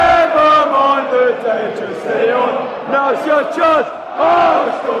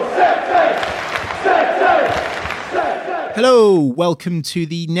Hello, welcome to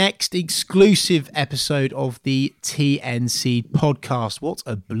the next exclusive episode of the TNC podcast. What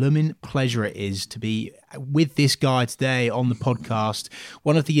a blooming pleasure it is to be with this guy today on the podcast,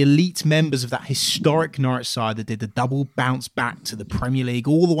 one of the elite members of that historic Norwich side that did the double bounce back to the Premier League,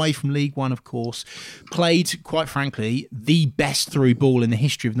 all the way from League One, of course. Played, quite frankly, the best through ball in the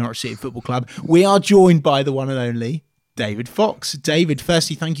history of Norwich City Football Club. We are joined by the one and only David Fox. David,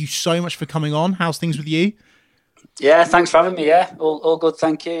 firstly, thank you so much for coming on. How's things with you? Yeah, thanks for having me. Yeah, all good,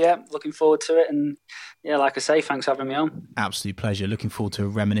 thank you. Yeah, looking forward to it. And yeah, like I say, thanks for having me on. Absolute pleasure. Looking forward to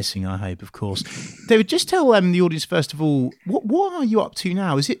reminiscing, I hope, of course. David, just tell the audience, first of all, what are you up to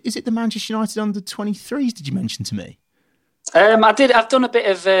now? Is it the Manchester United under-23s, did you mention to me? I've done a bit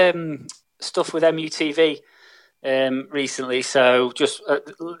of stuff with MUTV recently. So just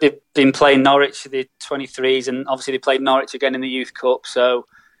they've been playing Norwich, the 23s, and obviously they played Norwich again in the Youth Cup. So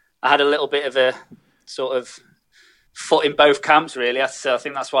I had a little bit of a sort of foot in both camps, really. So I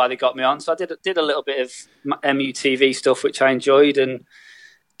think that's why they got me on. So I did a little bit of MUTV stuff, which I enjoyed, and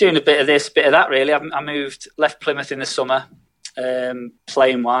doing a bit of this, bit of that, really. I left Plymouth in the summer,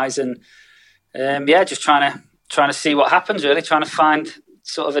 playing wise, and just trying to see what happens, really, trying to find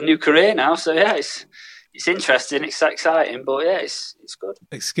sort of a new career now. So yeah, it's interesting, it's exciting, but yeah, it's good.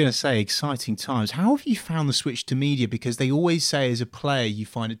 It's going to say exciting times. How have you found the switch to media? Because they always say as a player, you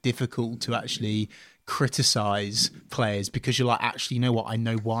find it difficult to actually criticize players because you're like, actually, you know what? I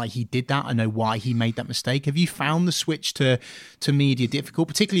know why he did that. I know why he made that mistake. Have you found the switch to media difficult,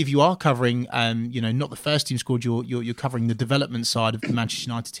 particularly if you are covering, not the first team squad, you're covering the development side of the Manchester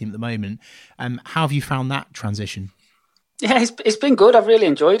United team at the moment. How have you found that transition? Yeah, it's been good. I've really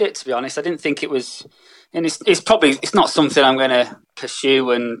enjoyed it, to be honest. I didn't think it was, and it's not something I'm going to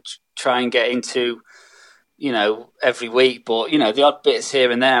pursue and try and get into, every week. But the odd bits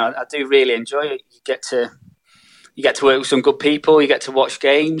here and there, I do really enjoy it. You get to work with some good people. You get to watch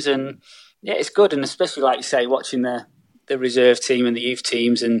games, and yeah, it's good. And especially, like you say, watching the reserve team and the youth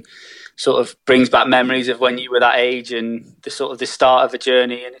teams, and sort of brings back memories of when you were that age and the sort of the start of a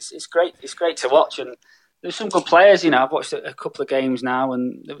journey. And it's great. It's great to watch. And there's some good players. I've watched a couple of games now,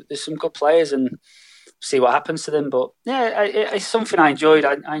 and there's some good players, and see what happens to them. But yeah, it's something I enjoyed.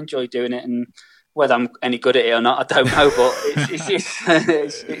 I enjoy doing it, and whether I'm any good at it or not, I don't know. But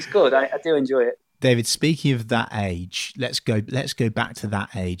it's good. I do enjoy it. David, speaking of that age, let's go back to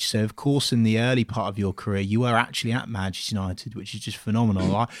that age. So, of course, in the early part of your career, you were actually at Manchester United, which is just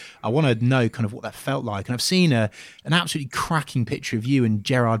phenomenal. I want to know kind of what that felt like. And I've seen an absolutely cracking picture of you and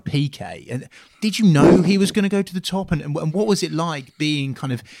Gerard Piqué. And did you know he was going to go to the top? And what was it like being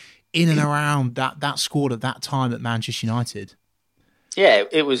kind of in and around that squad at that time at Manchester United? Yeah,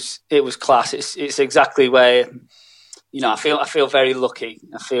 it was class. It's exactly where, I feel very lucky.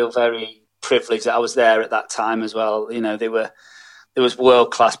 I feel very privileged that I was there at that time as well. There was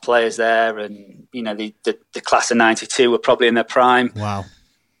world class players there, and the class of '92 were probably in their prime. Wow.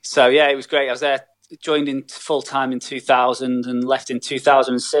 So yeah, it was great. I was there, joined in full time in 2000 and left in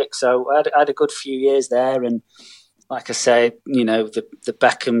 2006. So I had a good few years there, and like I say, the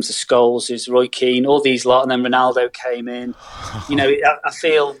Beckhams, the Scholes, Roy Keane, all these lot, and then Ronaldo came in. I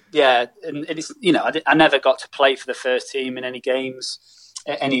feel, yeah, and it's, I never got to play for the first team in any games.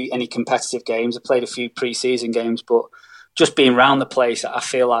 Any competitive games. I played a few pre-season games, but just being around the place, I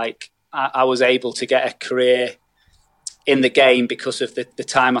feel like I was able to get a career in the game because of the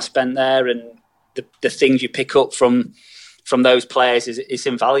time I spent there, and the things you pick up from those players is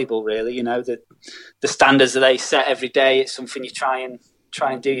invaluable, really. The standards that they set every day, it's something you try and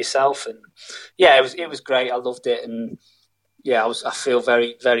do yourself. And yeah, it was great. I loved it, and yeah, I feel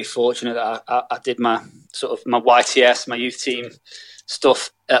very, very fortunate that I did my YTS, my youth team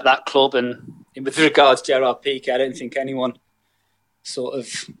stuff at that club. And with regards to Gerard Piqué, I don't think anyone sort of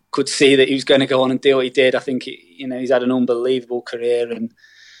could see that he was going to go on and do what he did. I think he's had an unbelievable career, and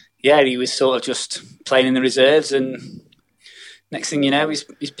yeah, he was sort of just playing in the reserves, and next thing you know, he's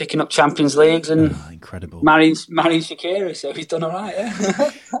picking up Champions Leagues and incredible, marrying Shaqiri. So he's done all right.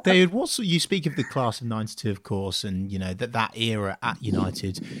 Yeah. David, you speak of the class of '92, of course, and that era at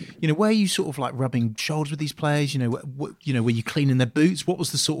United. Were you sort of like rubbing shoulders with these players? Were you cleaning their boots? What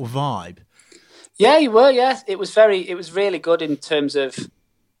was the sort of vibe? Yeah, you were. Yeah, it was really good in terms of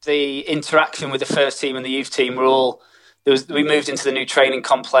the interaction with the first team and the youth team. We moved into the new training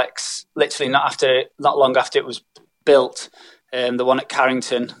complex literally not long after it was built. The one at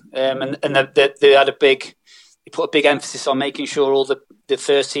Carrington, and they put a big emphasis on making sure all the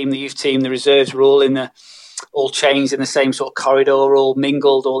first team, the youth team, the reserves were all changed in the same sort of corridor, all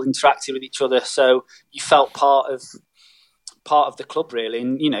mingled, all interacted with each other. So you felt part of part of the club really.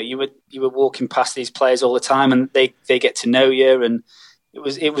 And you were walking past these players all the time, and they get to know you, and it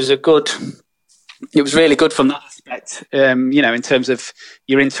was really good from that aspect. In terms of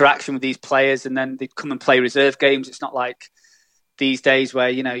your interaction with these players, and then they'd come and play reserve games. It's not like these days where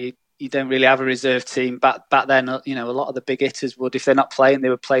you don't really have a reserve team. Back then, a lot of the big hitters would, if they're not playing, they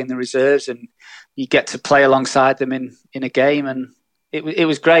were playing the reserves, and you get to play alongside them in a game, and it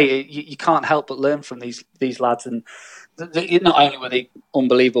was great. You can't help but learn from these lads, and not only were they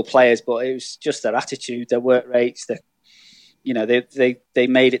unbelievable players, but it was just their attitude, their work rates. They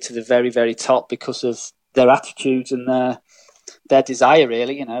made it to the very, very top because of their attitudes and their desire,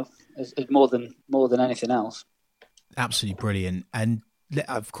 really. As more than anything else. Absolutely brilliant. And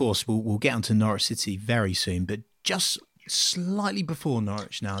of course, we'll get onto Norwich City very soon, but just slightly before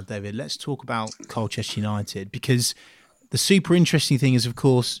Norwich now, David, let's talk about Colchester United, because the super interesting thing is, of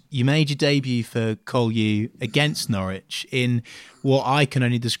course, you made your debut for Col U against Norwich in what I can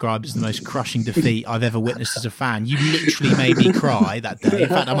only describe as the most crushing defeat I've ever witnessed as a fan. You literally made me cry that day. In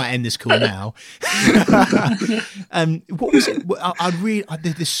fact, I might end this call now. What was it?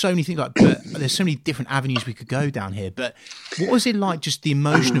 There's so many things, but there's so many different avenues we could go down here. But what was it like, just the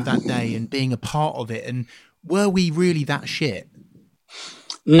emotion of that day and being a part of it? And were we really that shit?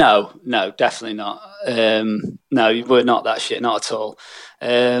 No, definitely not. No, we're not that shit, not at all.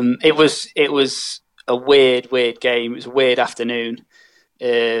 It was a weird game. It was a weird afternoon.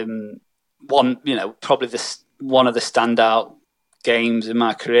 Probably one of the standout games in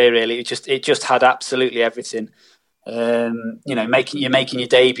my career. Really, it just had absolutely everything. Making your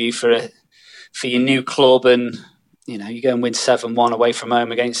debut for your new club, and you go and win 7-1 away from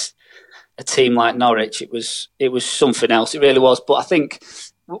home against a team like Norwich. It was something else. It really was. But I think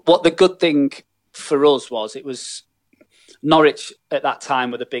what the good thing for us was, it was Norwich at that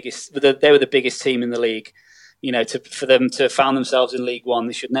time were the biggest. They were the biggest team in the league. For them to have found themselves in League One,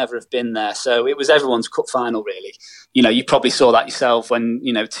 they should never have been there. So it was everyone's cup final, really. You probably saw that yourself when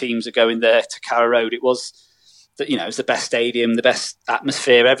teams are going there to Carrow Road. It was it was the best stadium, the best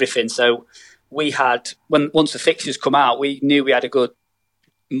atmosphere, everything. So we had, once the fixtures come out, we knew we had a good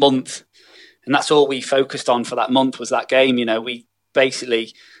month, and that's all we focused on for that month was that game. We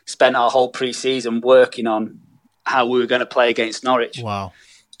basically spent our whole pre-season working on how we were going to play against Norwich. Wow.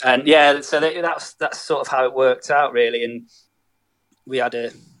 And so that's sort of how it worked out, really. And we had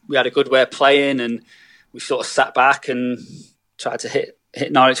a good way of playing, and we sort of sat back and tried to hit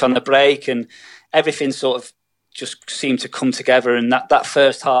Norwich on the break, and everything sort of just seemed to come together. And that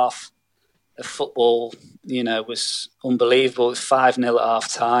first half of football, was unbelievable. It was 5-0 at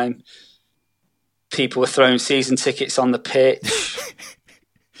half time. People were throwing season tickets on the pitch.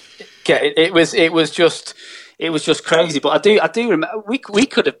 It was just crazy. But I do remember we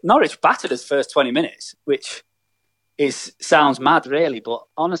could have, Norwich battered us first 20 minutes, which sounds mad, really. But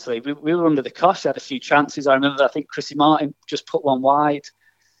honestly, we were under the cosh. We had a few chances. I think Chrissy Martin just put one wide.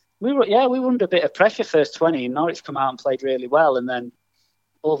 We were under a bit of pressure first 20, and Norwich come out and played really well, and then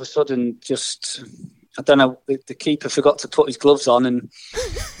all of a sudden, just, I don't know, the keeper forgot to put his gloves on, and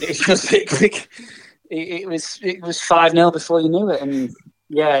it was 5-0 before you knew it. And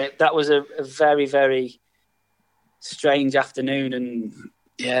that was a very, very strange afternoon, and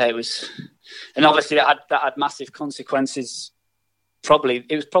it was, and obviously that had massive consequences.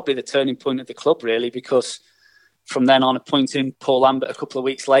 It was probably the turning point of the club, really, because from then on, appointing Paul Lambert a couple of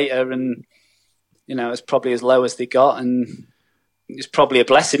weeks later, and it was probably as low as they got, and it's probably a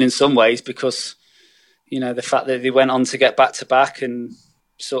blessing in some ways, because the fact that they went on to get back to back and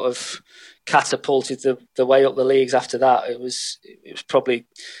sort of catapulted the way up the leagues after that. It was probably,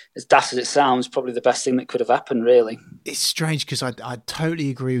 as daft as it sounds, probably the best thing that could have happened, really. It's strange, because I totally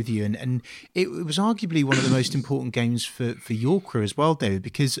agree with you, and it was arguably one of the most important games for your crew as well, David,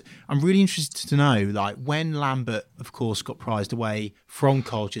 because I'm really interested to know, like, when Lambert, of course, got prized away from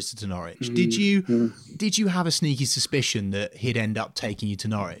Colchester to Norwich, did you have a sneaky suspicion that he'd end up taking you to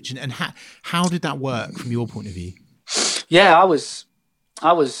Norwich, and how did that work from your point of view? Yeah, I was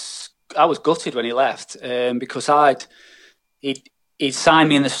gutted when he left, because he'd signed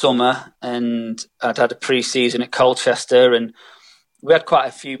me in the summer, and I'd had a pre-season at Colchester, and we had quite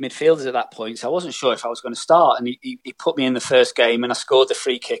a few midfielders at that point, so I wasn't sure if I was going to start. And he put me in the first game, and I scored the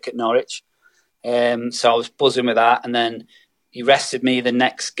free kick at Norwich, so I was buzzing with that. And then he rested me the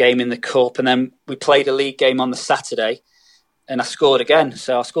next game in the Cup, and then we played a league game on the Saturday, and I scored again.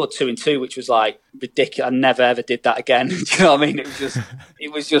 So I scored 2 and 2, which was like ridiculous. I never ever did that again. Do you know what I mean?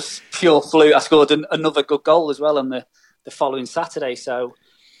 It was just pure fluke. I scored another good goal as well on the following Saturday.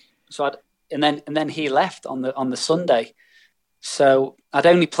 And then he left on the Sunday. So I'd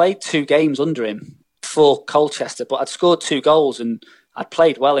only played 2 games under him for Colchester, but I'd scored 2 goals and I'd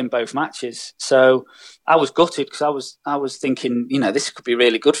played well in both matches. So I was gutted because I was thinking, this could be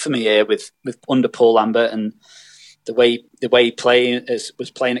really good for me here with under Paul Lambert, and the way he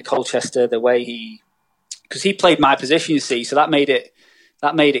was playing at Colchester, the way because he played my position, you see, so that made it.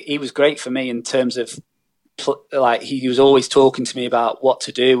 He was great for me in terms of he was always talking to me about what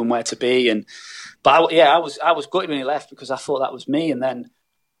to do and where to be, I was gutted when he left because I thought that was me, and then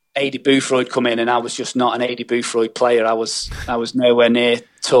Adi Boothroyd come in, and I was just not an Adi Boothroyd player. I was nowhere near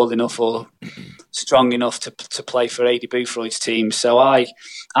tall enough or strong enough to play for Adi Boothroyd's team. So I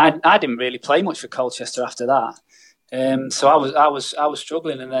didn't really play much for Colchester after that. So I was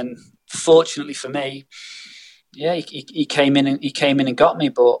struggling, and then fortunately for me, he came in and got me.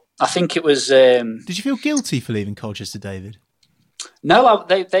 But I think it was. Did you feel guilty for leaving Colchester, David? No,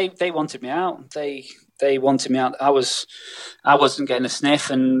 they wanted me out. They wanted me out. I wasn't getting a sniff,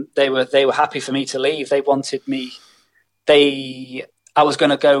 and they were happy for me to leave. They wanted me. I was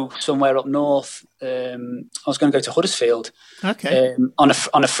going to go somewhere up north. I was going to go to Huddersfield. Okay. On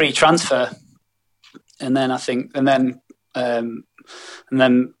a free transfer, and then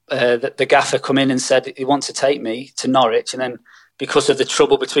the gaffer come in and said he wants to take me to Norwich, and then because of the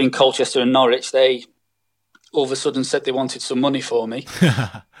trouble between Colchester and Norwich, they all of a sudden said they wanted some money for me.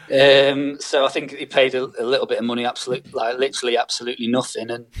 So I think he paid a little bit of money, literally absolutely nothing,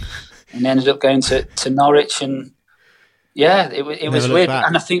 and ended up going to Norwich, and it was weird. Back.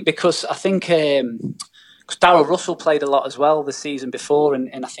 And I think because Darryl Russell played a lot as well the season before,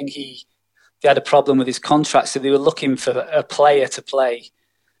 and I think they had a problem with his contract, so they were looking for a player to play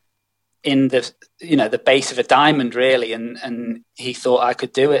in the base of a diamond, really, and he thought I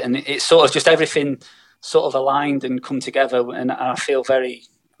could do it, and it sort of just everything sort of aligned and come together, and I feel very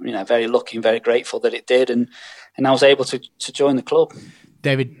very lucky and very grateful that it did, and I was able to join the club.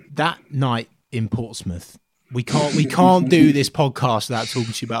 David, that night in Portsmouth, we can't do this podcast without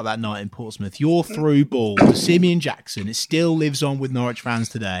talking to you about that night in Portsmouth. Your through ball to Simeon Jackson, it still lives on with Norwich fans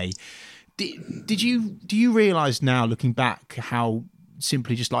today. Do you realise now, looking back, how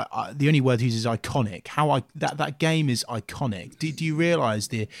simply just like the only word to use is iconic? How that game is iconic. Do you realise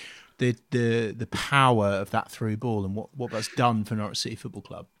the power of that through ball and what that's done for Norwich City Football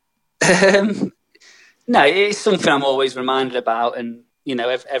Club? No, it's something I'm always reminded about, and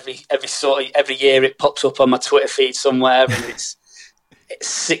every year it pops up on my Twitter feed somewhere, and it's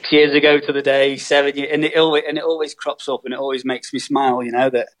 6 years ago to the day, 7 years, and it always crops up, and it always makes me smile.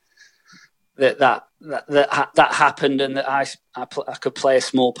 That happened, and that I could play a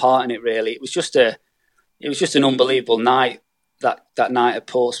small part in it. Really, it was just an unbelievable night. That night at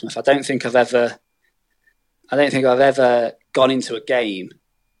Portsmouth, I don't think I've ever gone into a game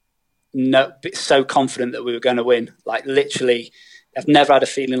so confident that we were going to win. Like literally, I've never had a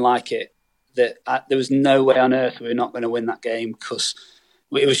feeling like it. There was no way on earth we were not going to win that game, because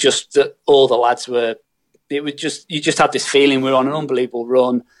it was just that all the lads were. You just had this feeling we were on an unbelievable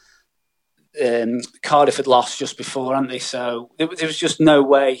run. Cardiff had lost just before, hadn't they? So there was just no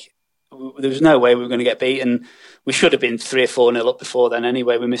way. There was no way we were going to get beaten. We should have been 3 or 4-0 up before then.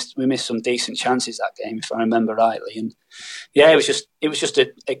 Anyway, we missed some decent chances that game, if I remember rightly. And it was just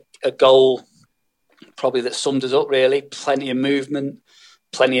a goal, probably, that summed us up. Really, plenty of movement,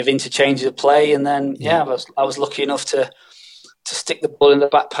 plenty of interchanges of play, and then I was lucky enough to stick the ball in the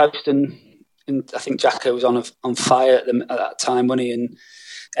back post, and I think Jacko was on fire at that time, wasn't he? And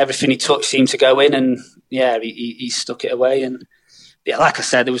everything he touched seemed to go in, and he stuck it away. And like I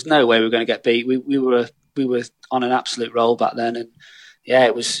said, there was no way we were going to get beat. We were on an absolute roll back then, and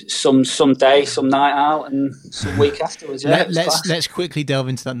it was some day, some night out, and some week afterwards. Let's quickly delve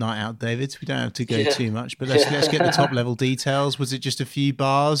into that night out, David. We don't have to go too much, but let's get the top level details. Was it just a few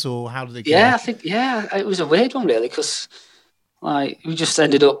bars, or how did it go? I think it was a weird one, really, because we just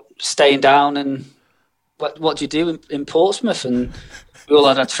ended up staying down, and what do you do in Portsmouth? And we all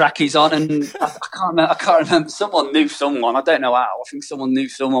had our trackies on, and I can't remember. Someone knew someone. I don't know how. I think someone knew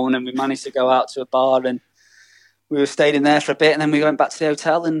someone, and we managed to go out to a bar, and we were staying in there for a bit, and then we went back to the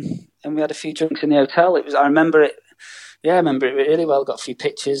hotel, and we had a few drinks in the hotel. I remember it. Yeah, I remember it really well. Got a few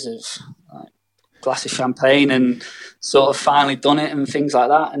pictures of a glass of champagne, and sort of finally done it, and things like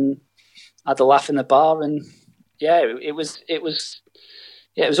that, and had a laugh in the bar, and it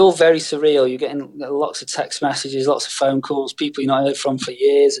was all very surreal. You're getting lots of text messages, lots of phone calls, people you've not heard from for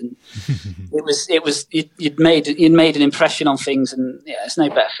years, and you'd made an impression on things, and it's no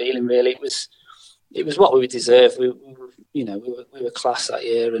better feeling, really. It was what we deserved. We were class that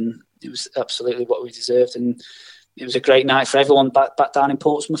year, and it was absolutely what we deserved, and it was a great night for everyone back down in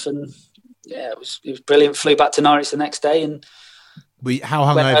Portsmouth, and it was brilliant. Flew back to Norwich the next day, and How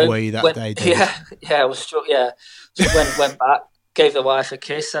hungover were you that day, Dave? Yeah, I was struck. Yeah, just went back, gave the wife a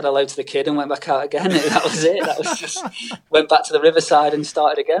kiss, said hello to the kid, and went back out again. That was it. That was just went back to the riverside and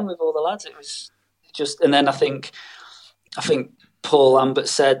started again with all the lads. It was just, and then I think Paul Lambert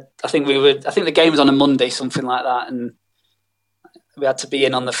said, I think the game was on a Monday, something like that, and we had to be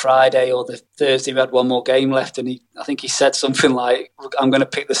in on the Friday or the Thursday. We had one more game left, and I think he said something like, "I'm going to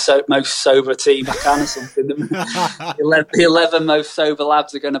pick the most sober team I can," or something. The 11 most sober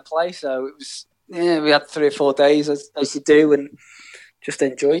lads are going to play. So it was, we had 3 or 4 days as you do, and just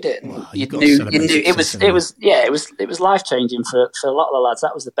enjoyed it. Wow, you knew it was life changing for a lot of the lads.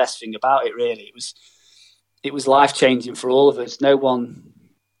 That was the best thing about it. Really, it was life changing for all of us. No one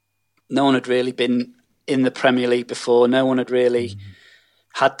had really been in the Premier League before. No one had really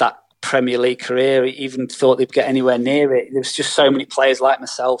had that Premier League career, even thought they'd get anywhere near it. There was just so many players like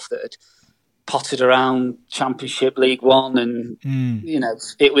myself that had potted around Championship, League One, and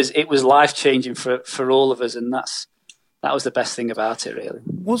it was life changing for all of us, and that was the best thing about it, really.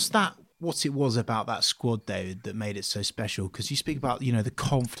 Was that what it was about that squad, David, that made it so special? Because you speak about the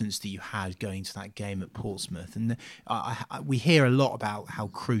confidence that you had going to that game at Portsmouth, and we hear a lot about how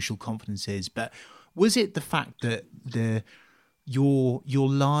crucial confidence is, but was it the fact that your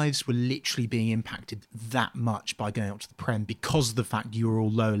lives were literally being impacted that much by going up to the Prem because of the fact you were all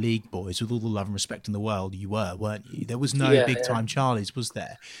lower league boys? With all the love and respect in the world, you were, weren't you? There was no big time Charlies, was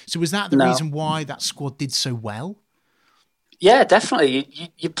there? So was that the reason why that squad did so well? Yeah,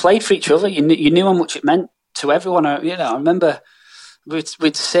 definitely. You played for each other. You knew how much it meant to everyone. I remember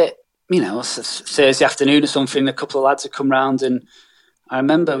we'd sit, Thursday afternoon or something. A couple of lads would come round, and I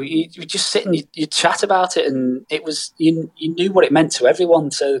remember you just sit and you chat about it, and it was you knew what it meant to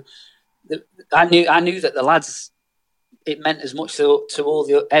everyone. So I knew that the lads, it meant as much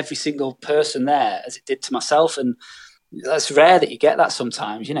to every single person there as it did to myself, and that's rare that you get that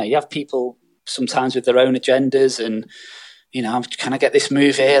sometimes. You have people sometimes with their own agendas, and can I get this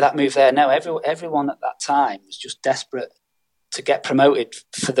move here, that move there? No, everyone at that time was just desperate to get promoted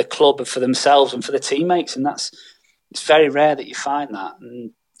for the club and for themselves and for the teammates, and it's very rare that you find that,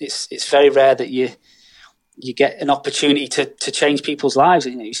 and it's very rare that you get an opportunity to change people's lives.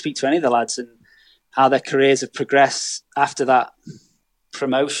 You speak to any of the lads and how their careers have progressed after that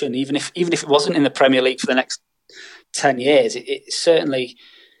promotion, even if it wasn't in the Premier League for the next 10 years, it certainly,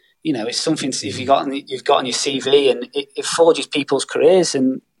 it's something if you've got on your CV, and it forges people's careers.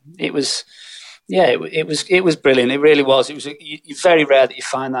 And it was brilliant. It really was. It was very rare that you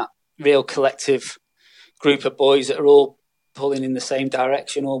find that real collective group of boys that are all pulling in the same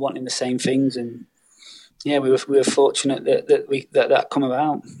direction, all wanting the same things. And we were fortunate that come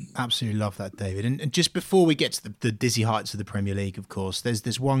about. Absolutely love that, David. And just before we get to the dizzy heights of the Premier League, of course,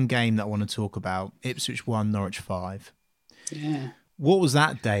 there's one game that I want to talk about. Ipswich 1, Norwich 5. Yeah. What was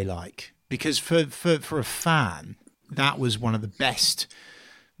that day like? Because for a fan, that was one of the best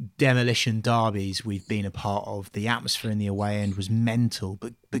demolition derbies we've been a part of. The atmosphere in the away end was mental,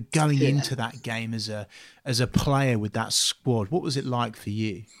 but going into that game as a player with that squad, what was it like for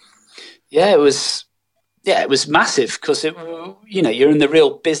you? It was massive, because you're in the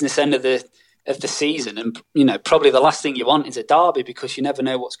real business end of the season, and probably the last thing you want is a derby, because you never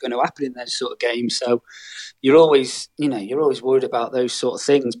know what's going to happen in those sort of games. So you're always worried about those sort of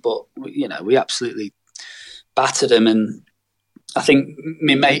things. But we absolutely battered them, and I think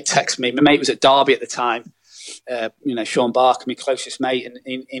my mate texted me. My mate was at Derby at the time. Sean Barker, my closest mate, and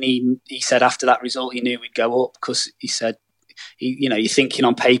he said after that result he knew we'd go up, because he said, you're thinking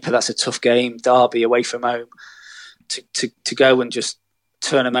on paper that's a tough game, Derby away from home, to go and just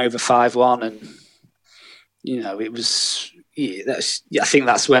turn them over 5-1, and it was. I think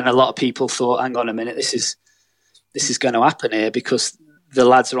that's when a lot of people thought, hang on a minute, this is going to happen here, because the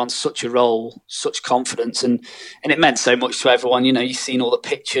lads are on such a roll, such confidence, and it meant so much to everyone. You've seen all the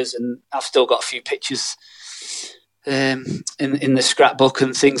pictures, and I've still got a few pictures in the scrapbook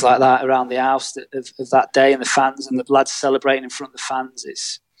and things like that around the house of that day, and the fans and the lads celebrating in front of the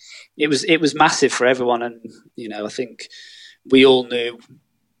fans. It was massive for everyone, and I think we all knew.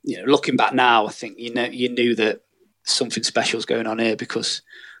 Looking back now, I think you knew that something special is going on here, because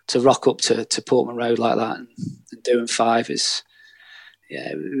to rock up to Portman Road like that and doing 5 is.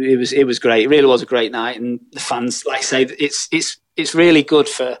 Yeah, it was great. It really was a great night, and the fans, like I say, it's really good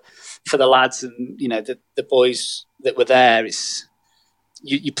for the lads and the boys that were there. It's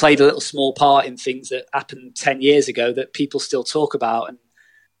you played a little small part in things that happened 10 years ago that people still talk about, and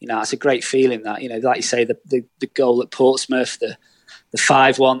it's a great feeling that like you say, the goal at Portsmouth, the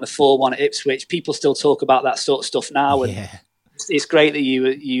 5-1, the 4-1 at Ipswich. People still talk about that sort of stuff now, and it's great that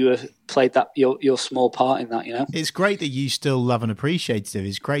you played that your small part in that. You know, it's great that you still love and appreciate it.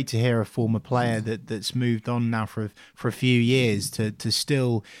 It's great to hear a former player that's moved on now for a few years to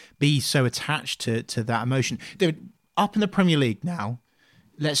still be so attached to that emotion. David, up in the Premier League now,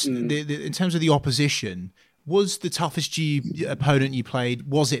 in terms of the opposition, was the toughest opponent you played,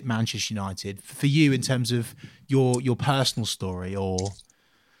 was it Manchester United for you in terms of your personal story? Or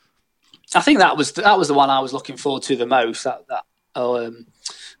I think that was the one I was looking forward to the most. That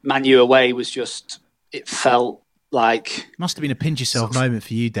Man U away was just, it felt like, must have been a pinch yourself moment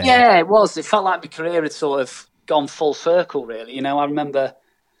for you, Dave. Yeah, it was. It felt like my career had sort of gone full circle, really. You know, I remember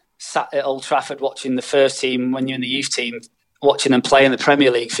sat at Old Trafford watching the first team when you're in the youth team, watching them play in the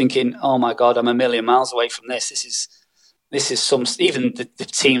Premier League, thinking, "Oh my God, I'm a million miles away from this. This is some." Even the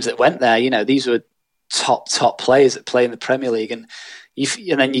teams that went there, you know, these were top players that play in the Premier League, and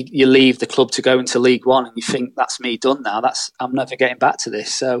then you leave the club to go into League One, and you think, "That's me done now. I'm never getting back to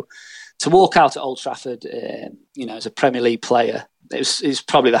this." So to walk out at Old Trafford, you know, as a Premier League player, it was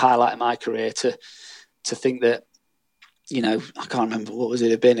probably the highlight of my career. To think that, you know, I can't remember, what was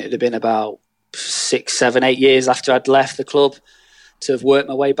it have been? It would have been about 6, 7, 8 years after I'd left the club to have worked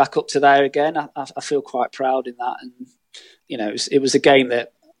my way back up to there again. I feel quite proud in that, and you know, it was a game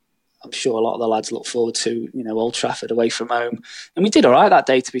that I'm sure a lot of the lads look forward to. You know, Old Trafford away from home, and we did all right that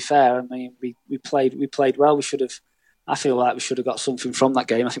day. To be fair, I mean, we played well. I feel like we should have got something from that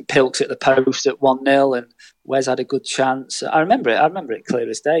game. I think Pilks hit the post at 1-0, and Wes had a good chance. I remember it clear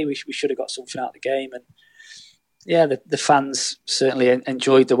as day. We should have got something out of the game, and yeah, the fans certainly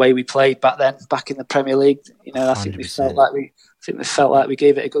enjoyed the way we played back then, back in the Premier League. You know, I think they felt like we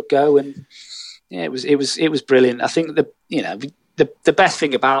gave it a good go, and yeah, it was brilliant. I think the best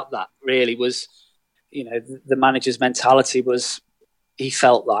thing about that really was, you know, the manager's mentality was, he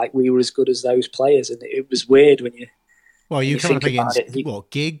felt like we were as good as those players, and it was weird when you. Well, you come up against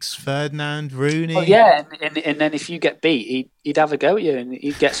Giggs, Ferdinand, Rooney. Oh yeah, and then if you get beat, he'd have a go at you, and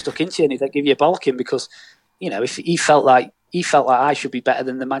he'd get stuck into you, and he'd give you a bollocking because, you know, if he felt like I should be better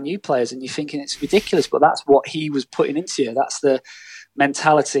than the Man U players, and you're thinking it's ridiculous, but that's what he was putting into you. That's the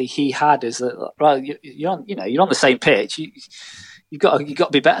mentality he had. Is that, well, you're on the same pitch. You've got to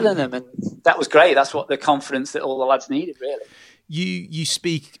be better than them, and that was great. That's what the confidence that all the lads needed, really. You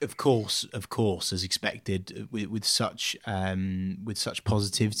speak, of course, as expected, with such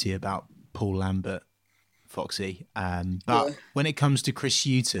positivity about Paul Lambert, Foxy. But when it comes to Chris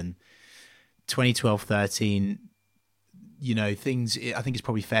Hughton, 2012-13, you know, things. I think it's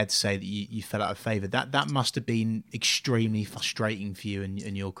probably fair to say that you fell out of favour. That must have been extremely frustrating for you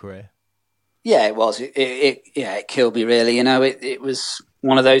in your career. Yeah, it was. It killed me, really. You know, it was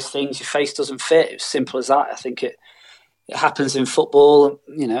one of those things. Your face doesn't fit. It's simple as that. I think it happens in football.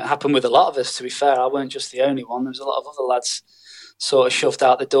 You know, it happened with a lot of us, to be fair. I weren't just the only one. There was a lot of other lads sort of shoved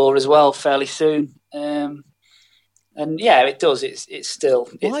out the door as well fairly soon. And yeah, it does. It's still.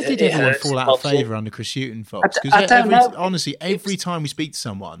 Why did everyone fall out of favour under Chris Hughton, Fox? I don't know. Honestly, every time we speak to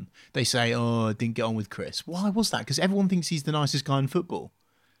someone, they say, "Oh, I didn't get on with Chris." Why was that? Because everyone thinks he's the nicest guy in football.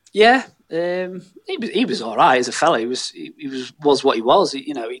 Yeah, he was all right as a fella. He was what he was.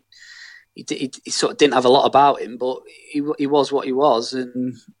 You know, he sort of didn't have a lot about him, but he was what he was,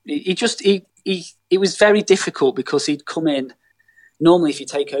 and it was very difficult because he'd come in. Normally, if you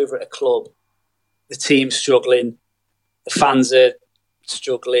take over at a club, the team's struggling, the fans are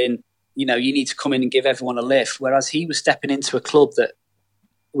struggling. You know, you need to come in and give everyone a lift. Whereas he was stepping into a club that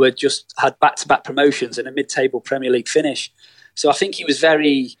had back-to-back promotions and a mid-table Premier League finish. So I think he was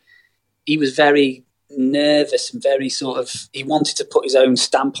very nervous and very he wanted to put his own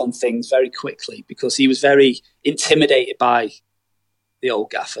stamp on things very quickly because he was very intimidated by the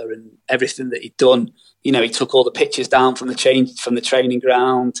old gaffer and everything that he'd done. You know, he took all the pictures down from the training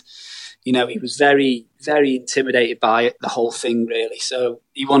ground. You know, he was very, very intimidated by it, the whole thing, really. So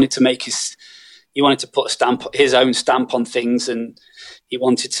he wanted to put his own stamp on things, and he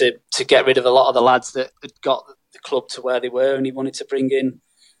wanted to get rid of a lot of the lads that had got the club to where they were, and he wanted to bring in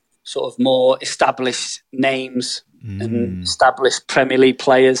sort of more established names and established Premier League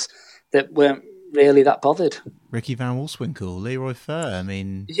players that weren't really that bothered. Ricky Van Wolfswinkel, Leroy Fer. I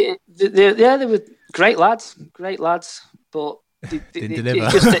mean, they were great lads, but didn't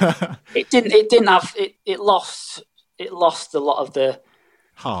deliver. It lost a lot of the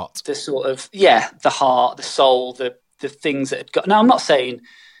heart, the sort of the heart, the soul, the things that had got. Now I'm not saying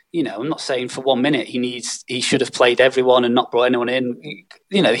for 1 minute he should have played everyone and not brought anyone in.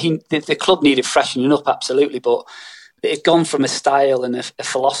 You know, the club needed freshening up, absolutely, but it had gone from a style and a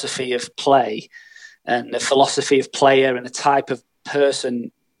philosophy of play and a philosophy of player and a type of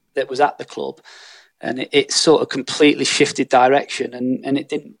person that was at the club. and it sort of completely shifted direction, and it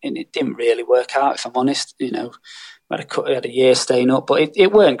didn't really work out, if I'm honest. You know, I had a year staying up, but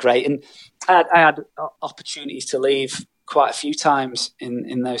it weren't great, and I had opportunities to leave quite a few times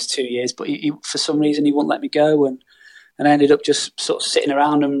in those 2 years, but for some reason he wouldn't let me go, and I ended up just sort of sitting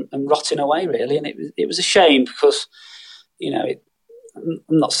around and rotting away, really, and it was a shame because, you know, I'm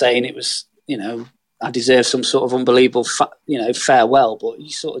not saying it was, you know, I deserve some sort of unbelievable, farewell, but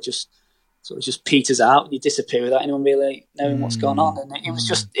you sort of just peters out and you disappear without anyone really knowing what's going on. And it was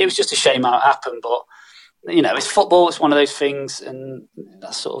just a shame how it happened. But, you know, it's football. It's one of those things, and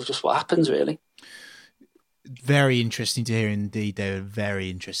that's sort of just what happens, really. Very interesting to hear indeed, David. Very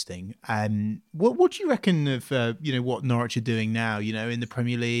interesting. What do you reckon of what Norwich are doing now? You know, in the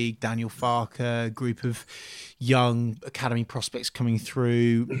Premier League, Daniel Farke, group of young academy prospects coming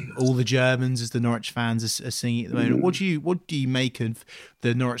through, all the Germans, as the Norwich fans are singing at the moment. What do you make of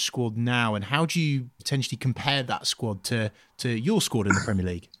the Norwich squad now, and how do you potentially compare that squad to your squad in the Premier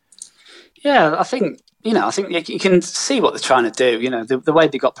League? Yeah, I think you can see what they're trying to do. You know, the way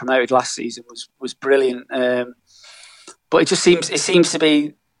they got promoted last season was brilliant. But it seems to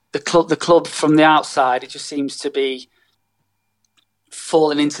be the club from the outside. It just seems to be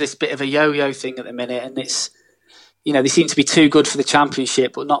falling into this bit of a yo-yo thing at the minute, and it's, you know, they seem to be too good for the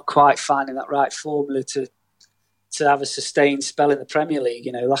Championship, but not quite finding that right formula to have a sustained spell in the Premier League.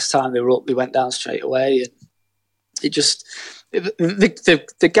 You know, last time they were up, they went down straight away, and it just.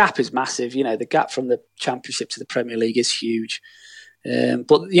 The gap is massive. You know, the gap from the Championship to the Premier League is huge.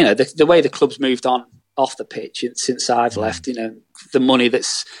 But, you know, the way the club's moved on off the pitch since I've left, you know, the money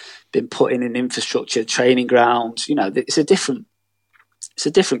that's been put in infrastructure, training grounds, you know, it's a different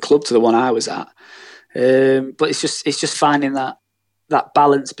club to the one I was at. But it's just finding that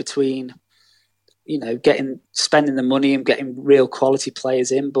balance between, you know, spending the money and getting real quality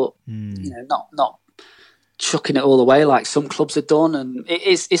players in, but you know, not chucking it all away like some clubs have done. And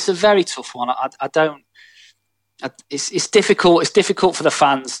it's a very tough one. It's difficult. It's difficult for the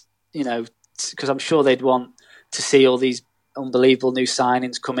fans, you know, because I'm sure they'd want to see all these unbelievable new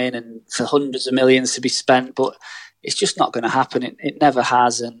signings come in and for hundreds of millions to be spent, but it's just not going to happen. It never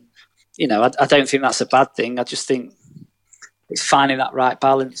has. And, you know, I don't think that's a bad thing. I just think it's finding that right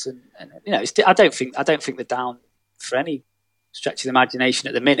balance. And you know, I don't think they're down for any stretch of the imagination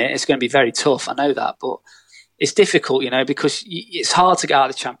at the minute. It's going to be very tough. I know that, but it's difficult, you know, because it's hard to get out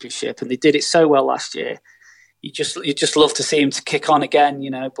of the Championship, and they did it so well last year. You just love to see them to kick on again, you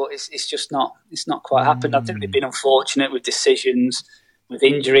know, but it's just not quite happened. I think they've been unfortunate with decisions, with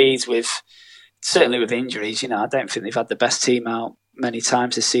injuries, certainly with injuries. You know, I don't think they've had the best team out many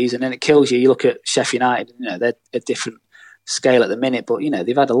times this season, and it kills you. You look at Sheffield United, you know, they're a different scale at the minute, but you know,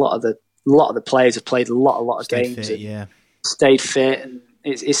 they've had a lot of the players have played a lot of games, stayed fit, and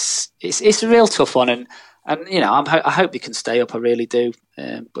it's a real tough one. And you know, I hope they can stay up. I really do,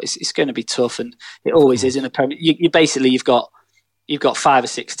 but it's going to be tough, and it always is in the Premier. You've got 5 or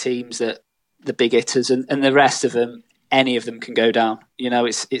 6 teams that the big hitters, and the rest of them, any of them can go down. You know,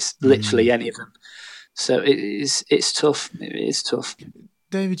 it's literally any of them. So it's tough. It is tough.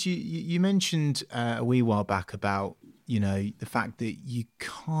 David, you mentioned a wee while back about, you know, the fact that you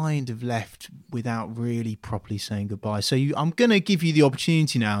kind of left without really properly saying goodbye. So I'm going to give you the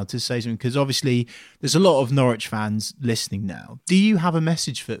opportunity now to say something, because obviously there's a lot of Norwich fans listening now. Do you have a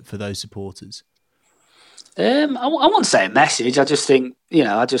message for those supporters? I won't say a message. I just think, you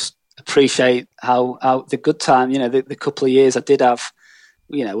know, I just appreciate how the good time, you know, the couple of years I did have,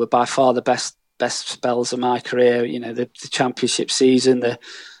 you know, were by far the best spells of my career. You know, the Championship season, the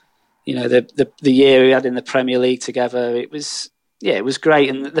year we had in the Premier League together, it was great,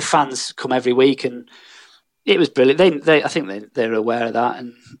 and the fans come every week, and it was brilliant. I think they're aware of that,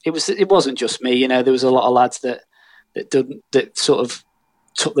 and it wasn't just me. You know, there was a lot of lads that sort of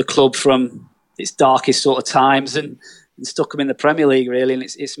took the club from its darkest sort of times and stuck them in the Premier League, really. And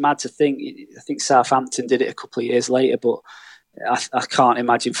it's mad to think. I think Southampton did it a couple of years later, but I can't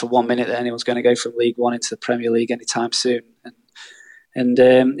imagine for 1 minute that anyone's going to go from League One into the Premier League anytime soon. And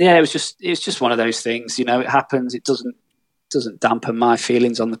it was just one of those things, you know. It happens. It doesn't dampen my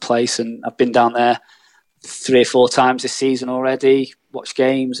feelings on the place. And I've been down there 3 or 4 times this season already, watched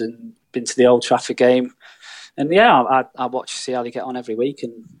games, and been to the Old Trafford game. And I watch, see how they get on every week.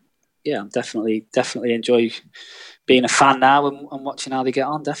 And yeah, I'm definitely enjoy being a fan now and watching how they get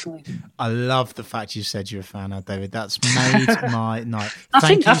on. Definitely. I love the fact you said you're a fan now, David. That's made my night. I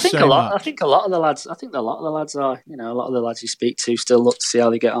think a lot of the lads are, you know, a lot of the lads you speak to still look to see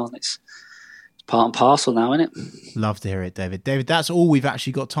how they get on. It's part and parcel now, isn't it? Love to hear it, David. David, that's all we've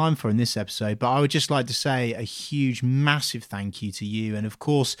actually got time for in this episode, but I would just like to say a huge, massive thank you to you and, of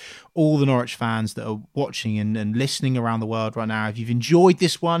course, all the Norwich fans that are watching and listening around the world right now. If you've enjoyed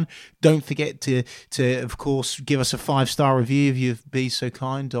this one, don't forget to of course, give us a 5-star review if you'd be so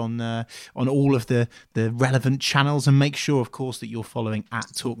kind on all of the relevant channels, and make sure, of course, that you're following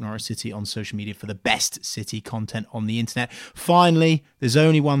at Talk Norwich City on social media for the best City content on the internet. Finally, there's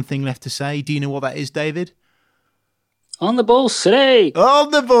only one thing left to say. Do you know what that is, David? On the ball, City!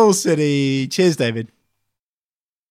 On the ball, City! Cheers, David.